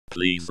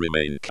Please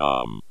remain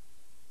calm.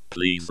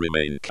 Please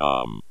remain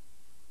calm.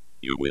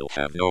 You will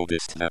have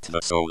noticed that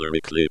the solar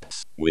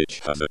eclipse,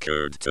 which has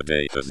occurred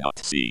today, has not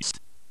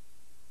ceased.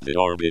 The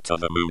orbit of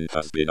the moon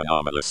has been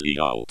anomalously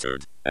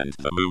altered, and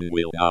the moon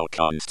will now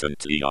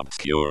constantly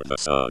obscure the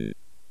sun.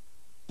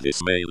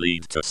 This may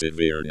lead to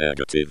severe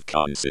negative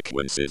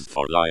consequences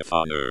for life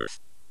on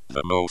Earth.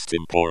 The most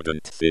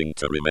important thing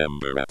to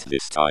remember at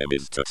this time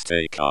is to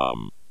stay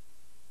calm.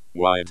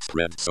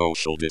 Widespread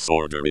social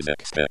disorder is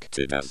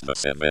expected as the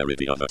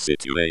severity of the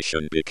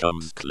situation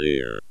becomes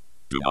clear.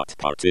 Do not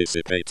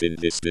participate in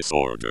this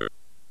disorder.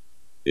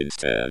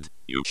 Instead,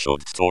 you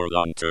should store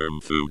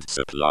long-term food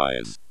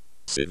supplies.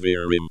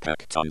 Severe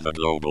impact on the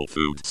global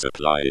food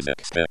supply is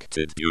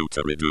expected due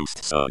to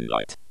reduced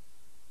sunlight.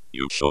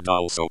 You should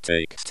also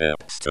take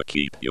steps to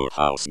keep your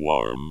house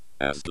warm,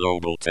 as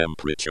global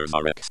temperatures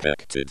are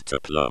expected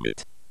to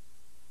plummet.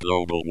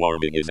 Global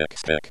warming is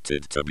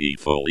expected to be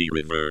fully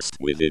reversed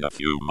within a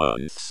few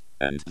months,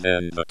 and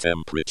then the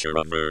temperature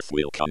of Earth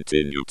will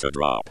continue to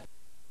drop.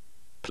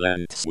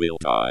 Plants will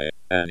die,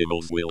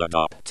 animals will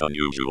adopt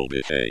unusual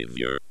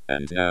behavior,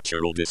 and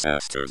natural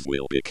disasters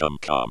will become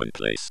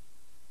commonplace.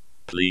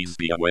 Please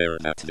be aware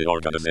that the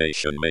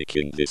organization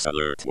making this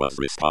alert was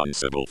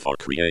responsible for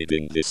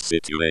creating this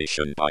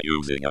situation by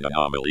using an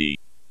anomaly.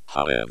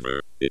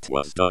 However, it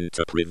was done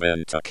to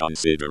prevent a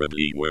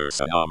considerably worse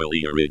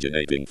anomaly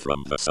originating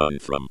from the sun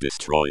from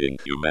destroying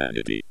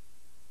humanity.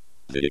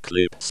 The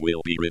eclipse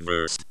will be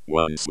reversed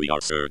once we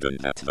are certain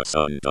that the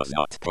sun does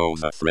not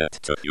pose a threat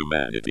to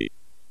humanity.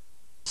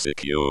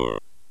 Secure,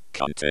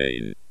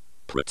 contain,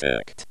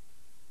 protect.